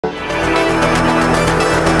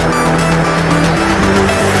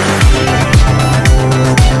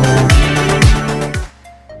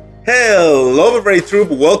Hello, Beverly Troop.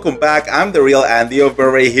 Welcome back. I'm the real Andy of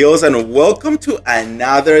Beverly Hills, and welcome to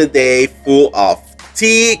another day full of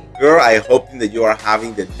tea. Girl, I hope that you are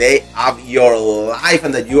having the day of your life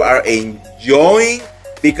and that you are enjoying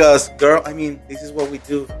because, girl, I mean, this is what we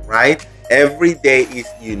do, right? Every day is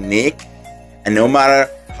unique, and no matter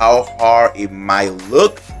how hard it might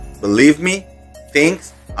look, believe me,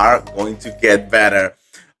 things are going to get better.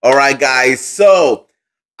 All right, guys. So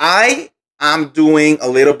I'm doing a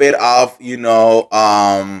little bit of,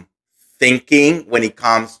 thinking when it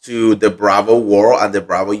comes to the Bravo world and the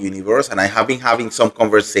Bravo universe. And I have been having some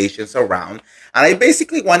conversations around. And I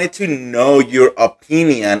basically wanted to know your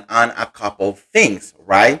opinion on a couple of things,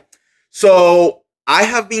 right? So I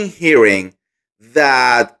have been hearing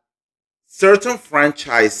that certain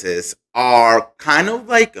franchises are kind of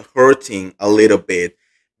like hurting a little bit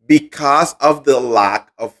because of the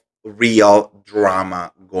lack of real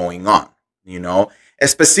drama going on.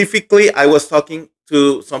 Specifically, I was talking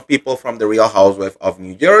to some people from the Real Housewives of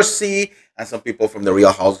New Jersey and some people from the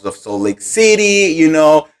Real Housewives of Salt Lake City,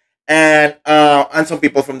 and some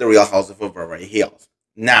people from the Real Housewives of Beverly Hills.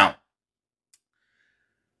 Now,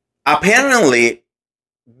 apparently,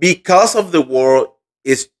 because of the world,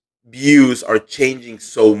 its views are changing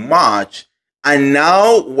so much, and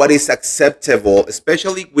now what is acceptable,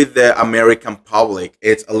 especially with the American public,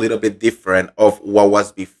 it's a little bit different of what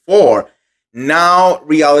was before. Now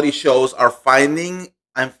reality shows are finding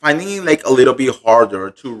it like a little bit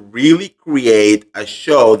harder to really create a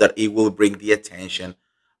show that it will bring the attention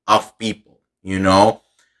of people,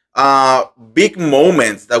 big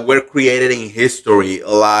moments that were created in history,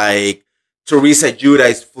 like Teresa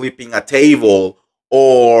Giudice flipping a table,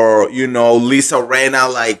 or Lisa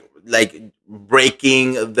Rinna like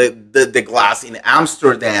breaking the glass in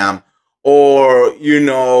Amsterdam, or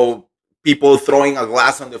people throwing a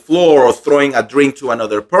glass on the floor or throwing a drink to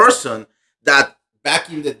another person, that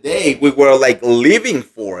back in the day we were like living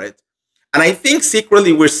for it. And I think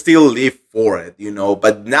secretly we still live for it,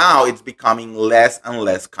 but now it's becoming less and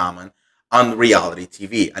less common on reality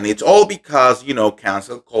TV. And it's all because,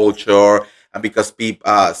 cancel culture, and because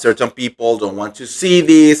certain people don't want to see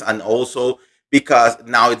this, and also because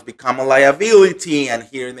now it's become a liability. And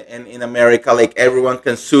here in America, like, everyone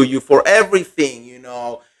can sue you for everything,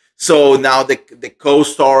 So now the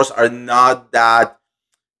co-stars are not that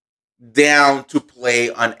down to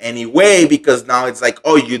play on any way, because now it's like,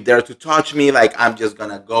 oh, you dare to touch me, like I'm just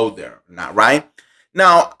gonna go there. Not right.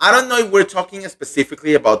 Now, I don't know if we're talking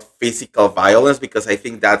specifically about physical violence, because I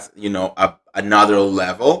think that's, another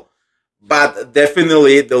level, but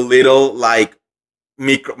definitely the little like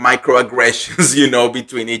microaggressions,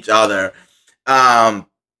 between each other,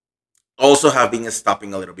 also have been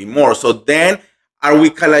stopping a little bit more. So then, are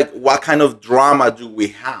we kind of like, what kind of drama do we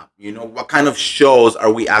have? What kind of shows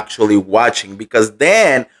are we actually watching? Because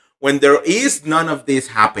then, when there is none of this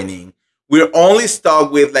happening, we're only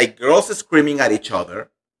stuck with like girls screaming at each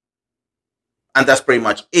other, and that's pretty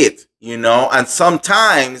much it, And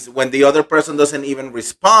sometimes when the other person doesn't even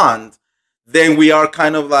respond, then we are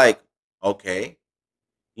kind of like, okay,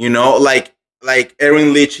 like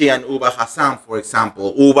Erin Litchi and Uba Hassan, for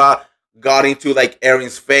example. Uba got into like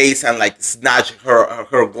Erin's face and like snatched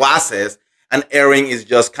her glasses, and Erin is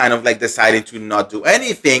just kind of like deciding to not do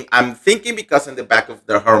anything. I'm thinking because in the back of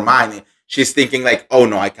her mind, she's thinking like, oh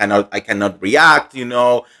no, I cannot react,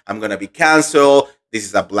 I'm gonna be canceled. This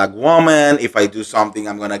is a black woman. If I do something,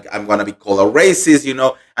 I'm gonna be called a racist,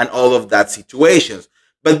 and all of that situations.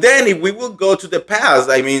 But then if we will go to the past,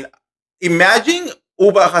 I mean, imagine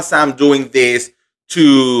Uba Hassan doing this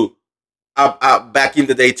to back in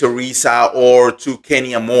the day, Teresa, or to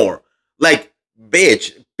Kenya Moore. Like,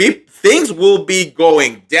 bitch, things will be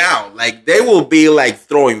going down. Like, they will be like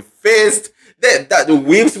throwing fists. The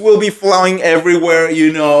whips will be flying everywhere,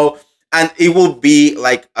 and it will be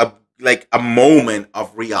like a moment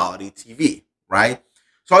of reality TV, right?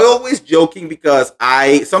 So I always joking, because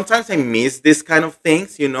sometimes I miss this kind of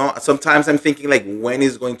things, Sometimes I'm thinking like, when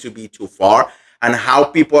is going to be too far, and how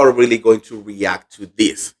people are really going to react to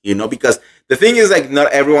this, because the thing is, like,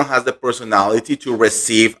 not everyone has the personality to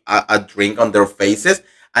receive a drink on their faces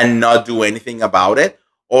and not do anything about it,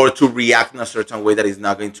 or to react in a certain way that is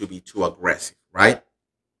not going to be too aggressive, right?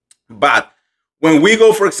 But when we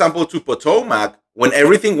go, for example, to Potomac, when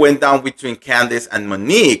everything went down between Candace and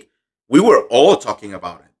Monique, we were all talking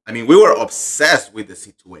about it. I mean, we were obsessed with the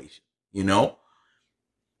situation,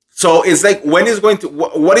 So it's like, what is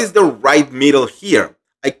the right middle here?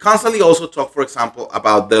 I constantly also talk, for example,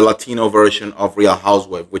 about the Latino version of Real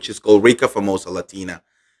Housewives, which is called Rica Famosa Latina.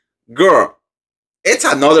 Girl, it's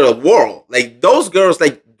another world. Like, those girls,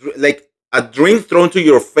 like a drink thrown to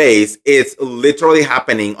your face is literally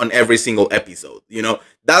happening on every single episode. You know,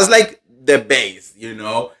 that's like the base. You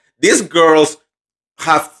know, these girls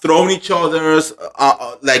have thrown each other's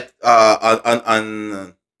on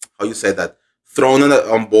how you say that, thrown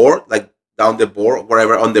on board, like down the board,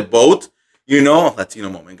 wherever, on the boat. You know, Latino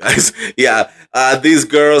moment, guys. Yeah, these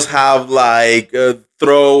girls have like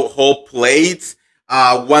throw whole plates.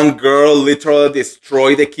 One girl literally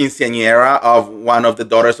destroyed the quinceañera of one of the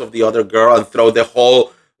daughters of the other girl and throw the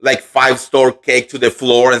whole like 5-store cake to the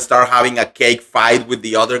floor and start having a cake fight with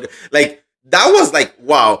the other. Like, that was like,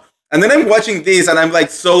 wow. And then I'm watching this and I'm like,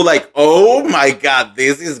 so like, oh my God,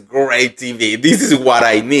 this is great TV. This is what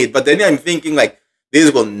I need. But then I'm thinking like,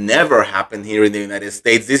 this will never happen here in the United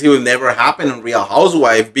States. This will never happen on Real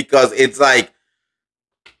Housewives, because it's like,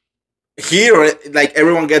 here, like,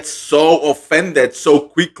 everyone gets so offended so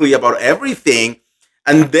quickly about everything.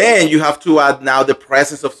 And then you have to add now the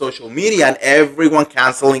presence of social media and everyone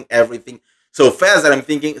canceling everything so fast that I'm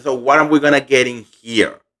thinking, so what are we going to get in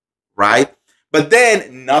here? Right? But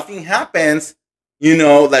then nothing happens, you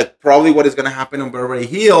know, like probably what is going to happen on Beverly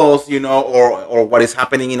Hills, you know, or what is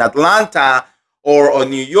happening in Atlanta or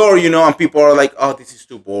New York, you know, and people are like, oh, this is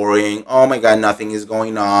too boring. Oh my God, nothing is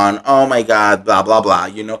going on. Oh my God, blah, blah, blah,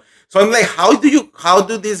 you know. So I'm like, how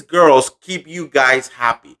do these girls keep you guys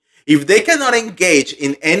happy? If they cannot engage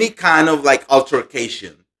in any kind of like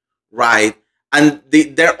altercation, right? And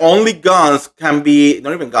their only guns can be,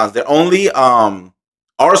 not even guns, their only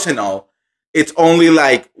arsenal, it's only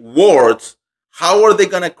like words. How are they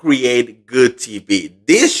going to create good TV?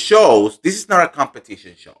 This is not a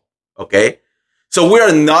competition show, okay? So we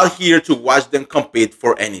are not here to watch them compete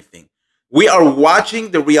for anything. We are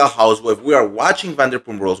watching The Real Housewives. We are watching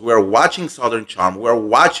Vanderpump Rules. We are watching Southern Charm. We are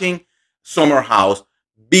watching Summer House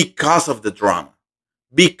because of the drama,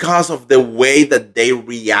 because of the way that they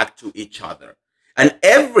react to each other. And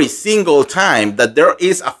every single time that there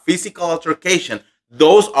is a physical altercation,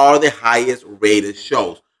 those are the highest rated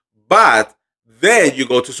shows. But then you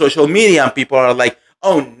go to social media and people are like,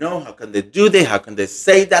 oh no, how can they do that? How can they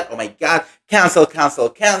say that? Oh my God, cancel, cancel,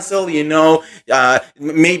 cancel, you know,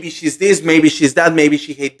 maybe she's this, maybe she's that, maybe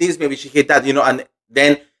she hate this, maybe she hate that, you know, and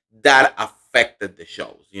then that affected the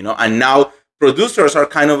shows, you know, and now producers are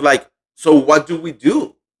kind of like, so what do we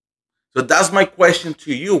do? So that's my question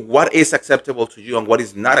to you. What is acceptable to you and what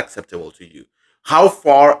is not acceptable to you? How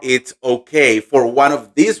far it's okay for one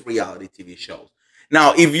of these reality TV shows?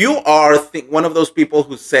 Now, if you are one of those people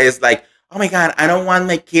who says like, oh my God, I don't want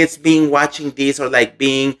my kids being watching this, or like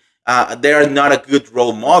being, they're not a good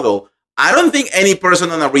role model. I don't think any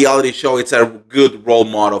person on a reality show is a good role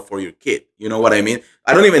model for your kid. You know what I mean?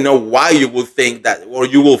 I don't even know why you would think that, or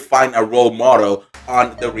you will find a role model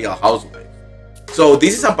on The Real Housewives. So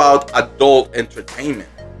this is about adult entertainment.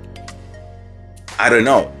 I don't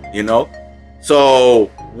know, you know? So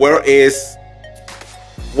what is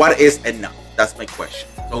enough? That's my question.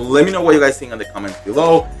 So let me know what you guys think in the comments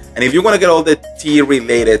below. And if you want to get all the tea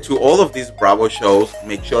related to all of these Bravo shows,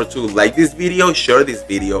 make sure to like this video, share this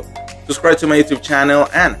video, subscribe to my YouTube channel,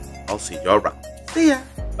 and I'll see you around. See ya.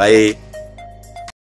 Bye.